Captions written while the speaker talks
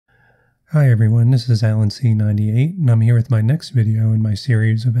Hi everyone, this is Alan C98 and I'm here with my next video in my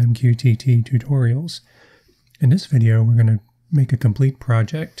series of MQTT tutorials. In this video we're going to make a complete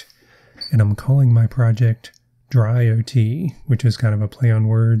project and I'm calling my project DryOT, which is kind of a play on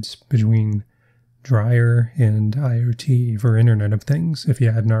words between dryer and IoT for Internet of Things, if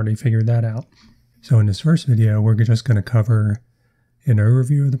you hadn't already figured that out. So in this first video we're just going to cover an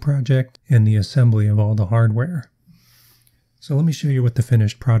overview of the project and the assembly of all the hardware. So let me show you what the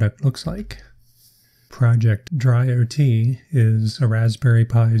finished product looks like. Project DryOT is a Raspberry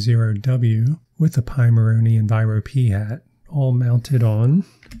Pi Zero W with a Pimoroni EnviroPHAT all mounted on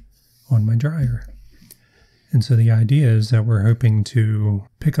my dryer. And so the idea is that we're hoping to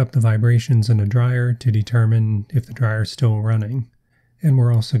pick up the vibrations in the dryer to determine if the dryer is still running. And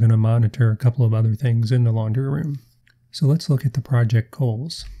we're also going to monitor a couple of other things in the laundry room. So let's look at the project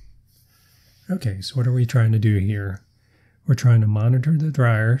goals. Okay, so what are we trying to do here? We're trying to monitor the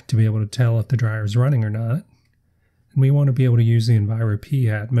dryer to be able to tell if the dryer is running or not. And we want to be able to use the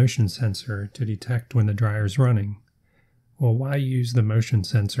EnviroPHAT motion sensor to detect when the dryer is running. Well, why use the motion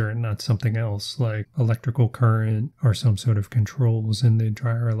sensor and not something else like electrical current or some sort of controls in the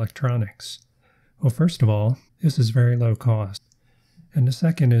dryer electronics? Well, first of all, this is very low cost. And the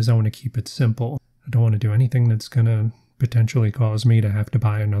second is I want to keep it simple. I don't want to do anything that's going to potentially cause me to have to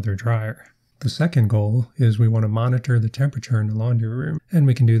buy another dryer. The second goal is we want to monitor the temperature in the laundry room, and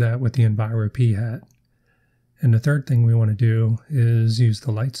we can do that with the EnviroPHAT. And the third thing we want to do is use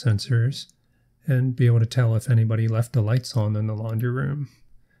the light sensors and be able to tell if anybody left the lights on in the laundry room.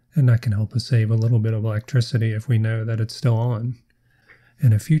 And that can help us save a little bit of electricity if we know that it's still on.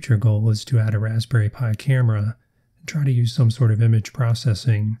 And a future goal is to add a Raspberry Pi camera and try to use some sort of image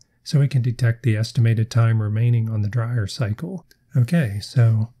processing so we can detect the estimated time remaining on the dryer cycle. Okay,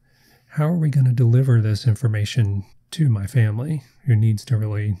 so how are we going to deliver this information to my family who needs to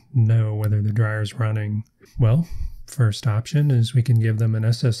really know whether the dryer is running? Well, first option is we can give them an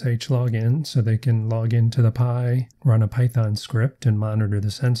SSH login so they can log into the Pi, run a Python script, and monitor the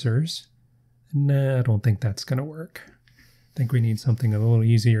sensors. Nah, I don't think that's going to work. I think we need something a little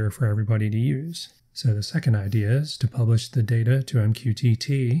easier for everybody to use. So the second idea is to publish the data to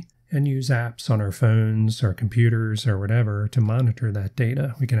MQTT and use apps on our phones or computers or whatever to monitor that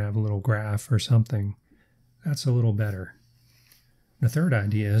data. We can have a little graph or something. That's a little better. The third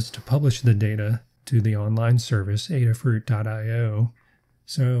idea is to publish the data to the online service adafruit.io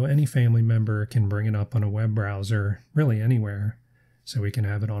so any family member can bring it up on a web browser, really anywhere, so we can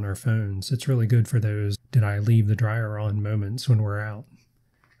have it on our phones. It's really good for those "did I leave the dryer on" moments when we're out.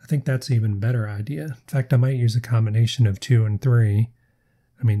 I think that's an even better idea. In fact, I might use a combination of 2 and 3.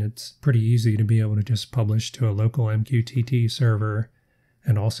 I mean, it's pretty easy to be able to just publish to a local MQTT server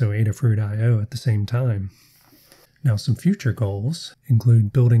and also Adafruit.io at the same time. Now, some future goals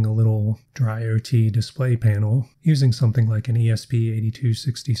include building a little DryOT display panel using something like an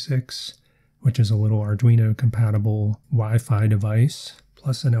ESP8266, which is a little Arduino-compatible Wi-Fi device,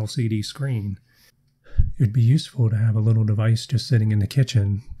 plus an LCD screen. It would be useful to have a little device just sitting in the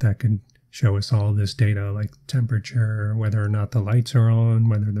kitchen that could show us all this data like temperature, whether or not the lights are on,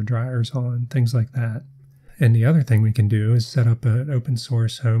 whether the dryer's on, things like that. And the other thing we can do is set up an open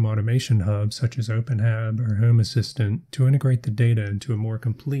source home automation hub such as OpenHab or Home Assistant to integrate the data into a more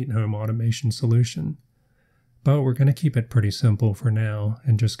complete home automation solution. But we're going to keep it pretty simple for now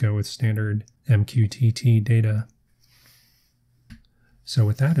and just go with standard MQTT data. So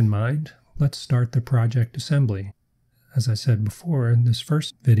with that in mind, let's start the project assembly. As I said before, in this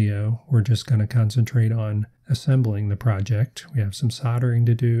first video, we're just going to concentrate on assembling the project. We have some soldering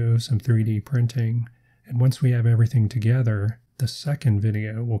to do, some 3D printing, and once we have everything together, the second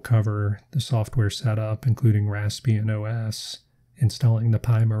video will cover the software setup, including Raspbian OS, installing the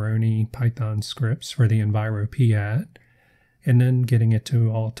Pimoroni Python scripts for the EnviroPHAT, and then getting it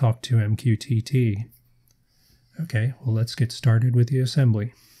to all talk to MQTT. Okay, well, let's get started with the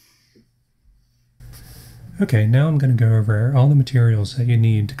assembly. Okay, now I'm going to go over all the materials that you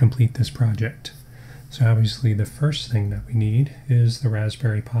need to complete this project. So obviously the first thing that we need is the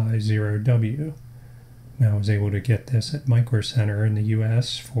Raspberry Pi Zero W. Now I was able to get this at Micro Center in the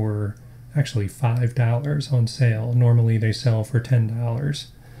US for actually $5 on sale. Normally they sell for $10,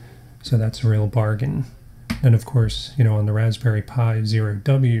 so that's a real bargain. And of course, you know, on the Raspberry Pi Zero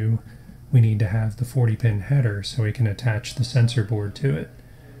W, we need to have the 40-pin header so we can attach the sensor board to it.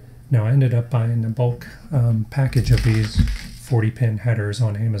 Now, I ended up buying a bulk package of these 40-pin headers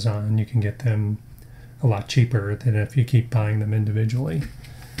on Amazon. You can get them a lot cheaper than if you keep buying them individually.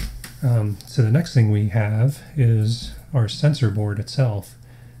 So the next thing we have is our sensor board itself.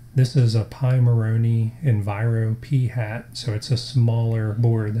 This is a Pimoroni EnviroPHAT, so it's a smaller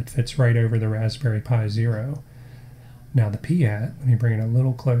board that fits right over the Raspberry Pi Zero. Now the PHAT, let me bring it a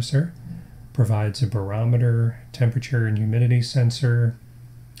little closer, provides a barometer, temperature and humidity sensor.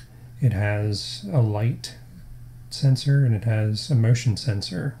 It has a light sensor and it has a motion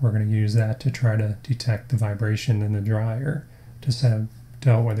sensor. We're going to use that to try to detect the vibration in the dryer to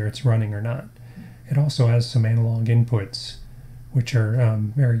tell whether it's running or not. It also has some analog inputs, which are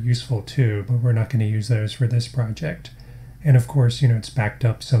very useful too, but we're not going to use those for this project. And of course, it's backed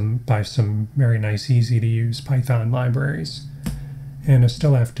up by some very nice, easy to use Python libraries. And I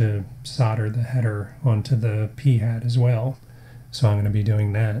still have to solder the header onto the PHAT as well. So I'm going to be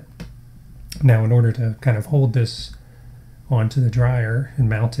doing that. Now, in order to kind of hold this onto the dryer and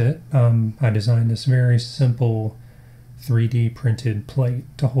mount it, I designed this very simple 3D printed plate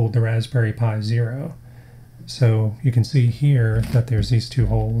to hold the Raspberry Pi Zero. So you can see here that there's these two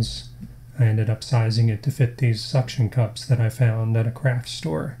holes. I ended up sizing it to fit these suction cups that I found at a craft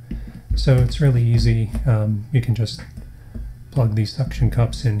store. So it's really easy. You can just plug these suction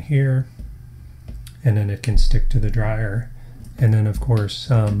cups in here, and then it can stick to the dryer. And then, of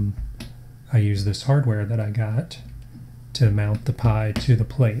course, I use this hardware that I got to mount the Pi to the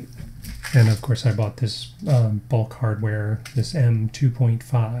plate. And of course I bought this bulk hardware, this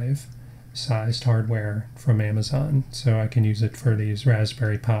M2.5 sized hardware from Amazon, so I can use it for these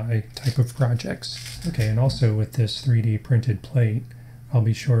Raspberry Pi type of projects. Okay, and also with this 3D printed plate, I'll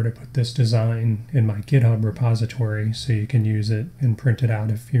be sure to put this design in my GitHub repository so you can use it and print it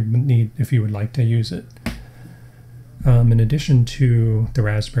out if you would like to use it. In addition to the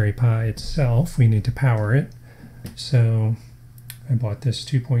Raspberry Pi itself, we need to power it. So I bought this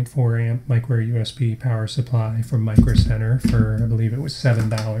 2.4 amp micro USB power supply from Micro Center for, I believe it was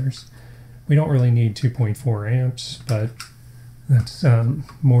 $7. We don't really need 2.4 amps, but that's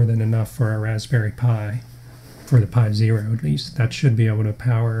more than enough for a Raspberry Pi, for the Pi Zero at least. That should be able to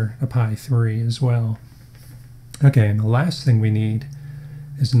power a Pi 3 as well. Okay, and the last thing we need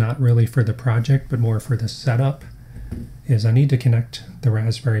is not really for the project, but more for the setup, is I need to connect the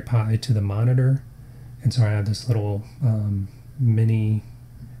Raspberry Pi to the monitor. And so I have this little mini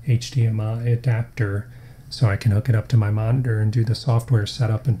HDMI adapter so I can hook it up to my monitor and do the software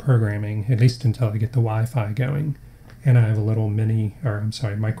setup and programming, at least until I get the Wi-Fi going. And I have a little micro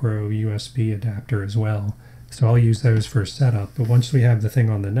USB adapter as well. So I'll use those for setup, but once we have the thing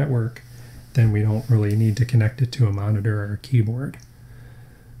on the network, then we don't really need to connect it to a monitor or a keyboard.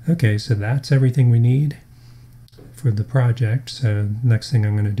 Okay, so that's everything we need for the project. So next thing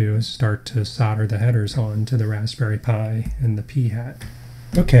I'm going to do is start to solder the headers on to the Raspberry Pi and the PHAT.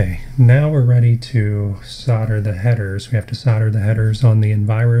 Okay, now we're ready to solder the headers. We have to solder the headers on the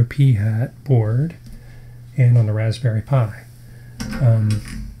EnviroPHAT board and on the Raspberry Pi.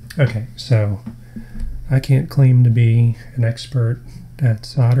 Okay, so I can't claim to be an expert at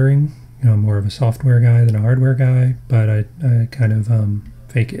soldering. I'm more of a software guy than a hardware guy, but I kind of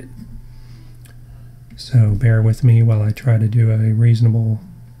fake it. So bear with me while I try to do a reasonable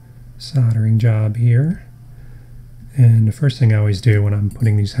soldering job here. And the first thing I always do when I'm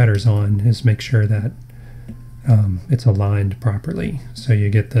putting these headers on is make sure that it's aligned properly. So you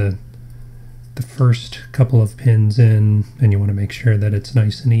get the first couple of pins in, and you want to make sure that it's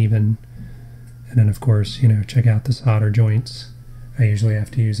nice and even. And then of course, check out the solder joints. I usually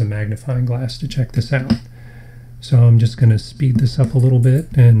have to use a magnifying glass to check this out. So I'm just going to speed this up a little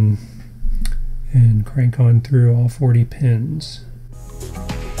bit and crank on through all 40 pins.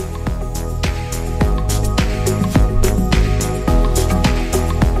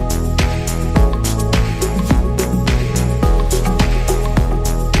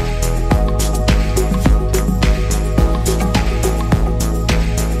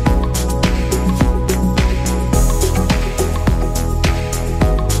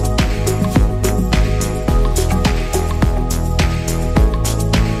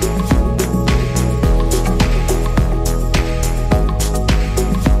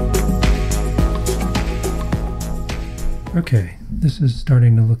 Okay, this is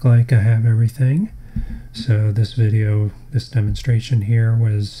starting to look like I have everything. So this demonstration here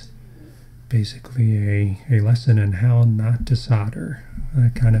was basically a lesson in how not to solder. I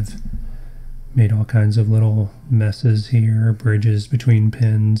kind of made all kinds of little messes here, bridges between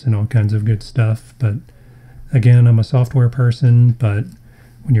pins and all kinds of good stuff. But again, I'm a software person, but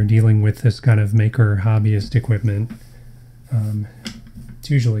when you're dealing with this kind of maker hobbyist equipment, it's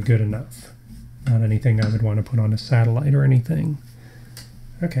usually good enough. Not anything I would want to put on a satellite or anything.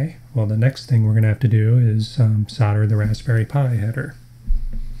 Okay, well the next thing we're going to have to do is solder the Raspberry Pi header.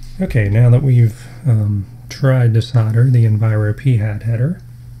 Okay, now that we've tried to solder the EnviroPHAT header,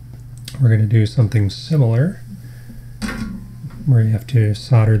 we're going to do something similar, where you have to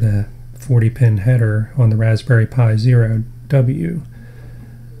solder the 40-pin header on the Raspberry Pi Zero W.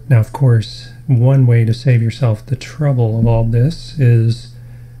 Now, of course, one way to save yourself the trouble of all this is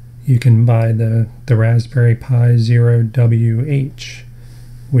you can buy the Raspberry Pi Zero WH,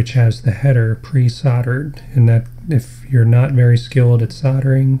 which has the header pre-soldered, and that if you're not very skilled at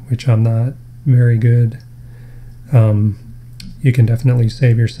soldering, which I'm not very good, you can definitely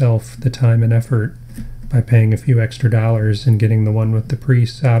save yourself the time and effort by paying a few extra dollars and getting the one with the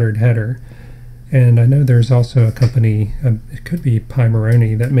pre-soldered header. And I know there's also a company, it could be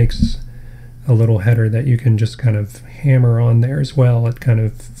Pimoroni, that makes a little header that you can just kind of hammer on there as well. It kind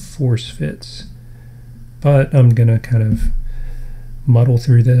of force fits. But I'm going to kind of muddle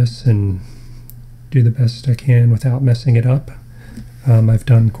through this and do the best I can without messing it up. I've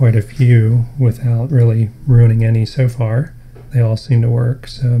done quite a few without really ruining any so far. They all seem to work,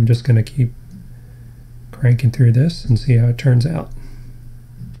 so I'm just going to keep cranking through this and see how it turns out.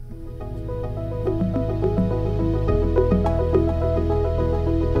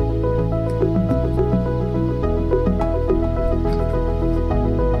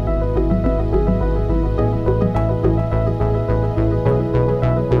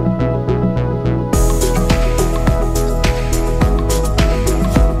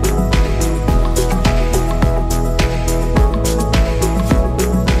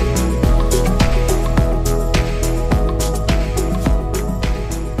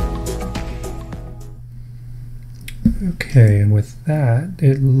 Okay, and with that,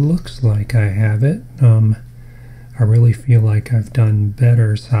 it looks like I have it. I really feel like I've done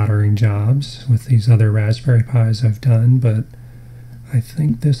better soldering jobs with these other Raspberry Pis I've done, but I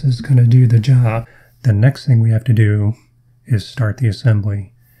think this is going to do the job. The next thing we have to do is start the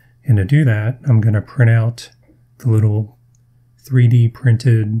assembly. And to do that, I'm going to print out the little 3D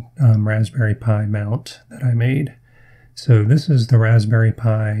printed Raspberry Pi mount that I made. So this is the Raspberry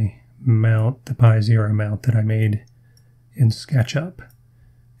Pi mount, the Pi Zero mount that I made in SketchUp.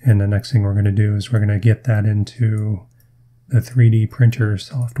 And the next thing we're going to do is we're going to get that into the 3D printer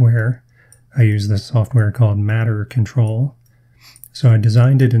software. I use this software called Matter Control. So I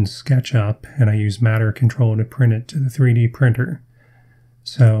designed it in SketchUp and I use Matter Control to print it to the 3D printer.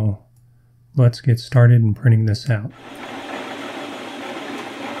 So let's get started in printing this out.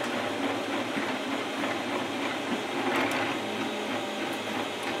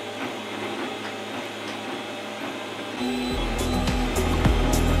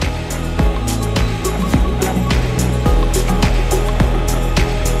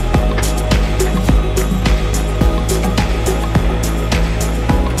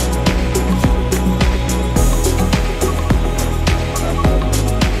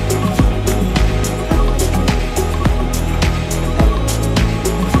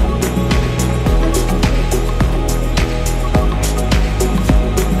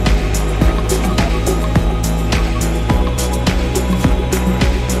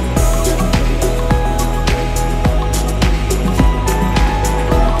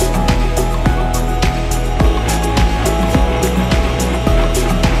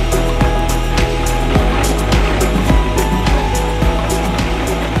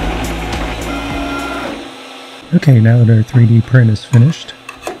 Okay, now that our 3D print is finished,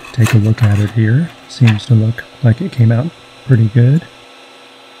 take a look at it here. Seems to look like it came out pretty good.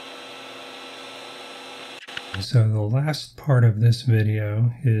 So the last part of this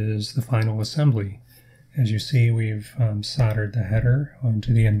video is the final assembly. As you see, we've soldered the header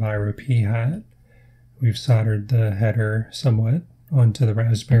onto the EnviroPHAT. We've soldered the header somewhat onto the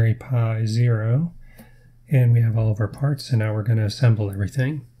Raspberry Pi Zero. And we have all of our parts, and now we're going to assemble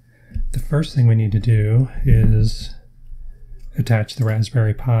everything. The first thing we need to do is attach the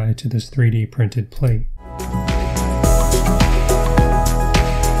Raspberry Pi to this 3D printed plate.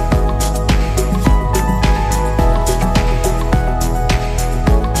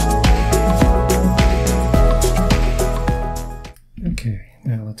 Okay,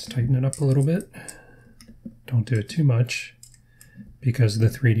 now let's tighten it up a little bit. Don't do it too much because the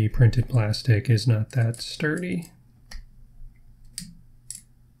 3D printed plastic is not that sturdy.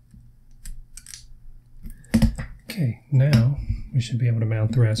 Okay, now we should be able to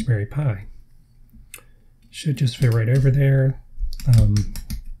mount the Raspberry Pi. Should just fit right over there.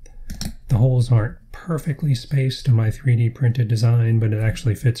 The holes aren't perfectly spaced in my 3D printed design, but it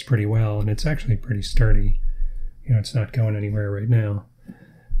actually fits pretty well, and it's actually pretty sturdy. You know, it's not going anywhere right now.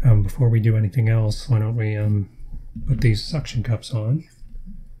 Before we do anything else, why don't we put these suction cups on.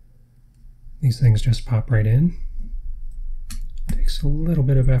 These things just pop right in. Takes a little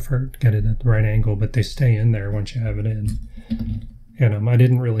bit of effort to get it at the right angle, but they stay in there once you have it in. And I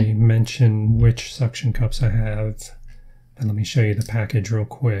didn't really mention which suction cups I have, but let me show you the package real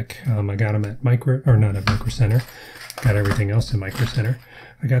quick. I got them at not at Micro Center. Got everything else at Micro Center.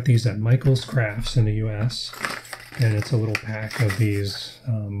 I got these at Michael's Crafts in the US, and it's a little pack of these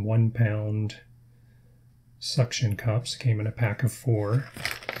 1 pound suction cups. Came in a pack of 4.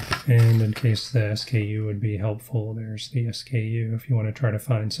 And in case the SKU would be helpful, there's the SKU if you want to try to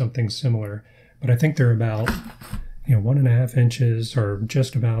find something similar. But I think they're about 1.5 inches or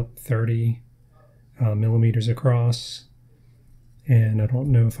just about 30 millimeters across. And I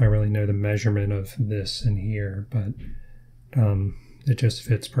don't know if I really know the measurement of this in here, but it just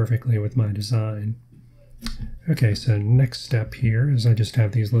fits perfectly with my design. Okay, so next step here is I just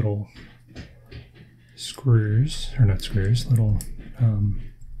have these little little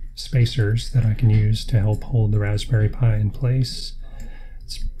spacers that I can use to help hold the Raspberry Pi in place.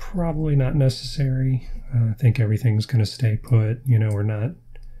 It's probably not necessary. I think everything's going to stay put. We're not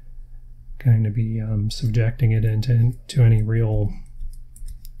going to be subjecting it into any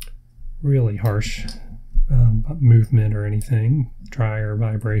really harsh movement or anything. Dryer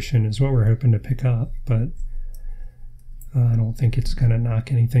vibration is what we're hoping to pick up, but I don't think it's going to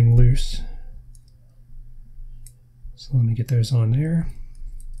knock anything loose. So let me get those on there.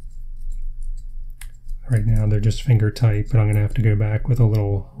 Right now they're just finger tight, but I'm going to have to go back with a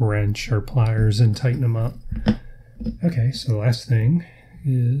little wrench or pliers and tighten them up. Okay, so the last thing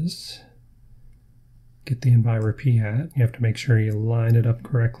is get the EnviroPHAT. You have to make sure you line it up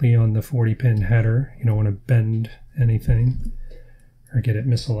correctly on the 40-pin header. You don't want to bend anything or get it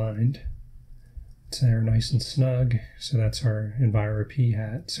misaligned. It's there nice and snug. So that's our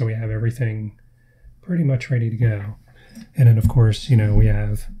EnviroPHAT. So we have everything pretty much ready to go. And then of course, we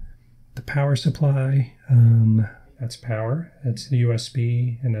have the power supply. That's power. That's the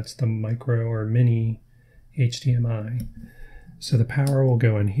USB, and that's the micro or mini HDMI. So the power will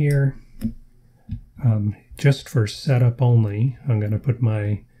go in here. Just for setup only, I'm going to put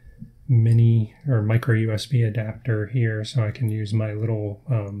my mini or micro USB adapter here so I can use my little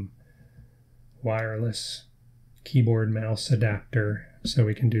wireless keyboard mouse adapter so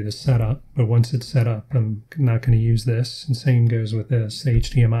we can do the setup. But once it's set up, I'm not going to use this. And same goes with this, the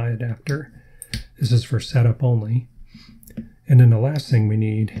HDMI adapter. This is for setup only. And then the last thing we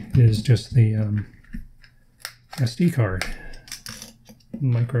need is just the SD card,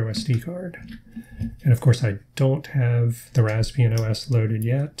 micro SD card. And of course I don't have the Raspbian OS loaded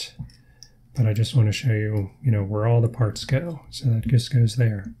yet, but I just want to show you, where all the parts go. So that just goes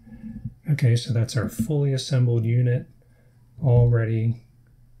there. Okay, so that's our fully assembled unit, all ready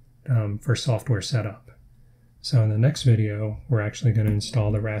for software setup. So in the next video, we're actually going to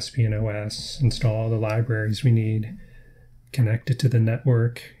install the Raspbian OS, install all the libraries we need, connect it to the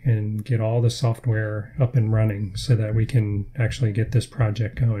network, and get all the software up and running so that we can actually get this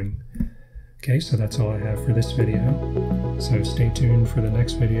project going. Okay, so that's all I have for this video. So stay tuned for the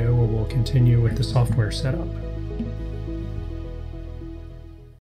next video where we'll continue with the software setup.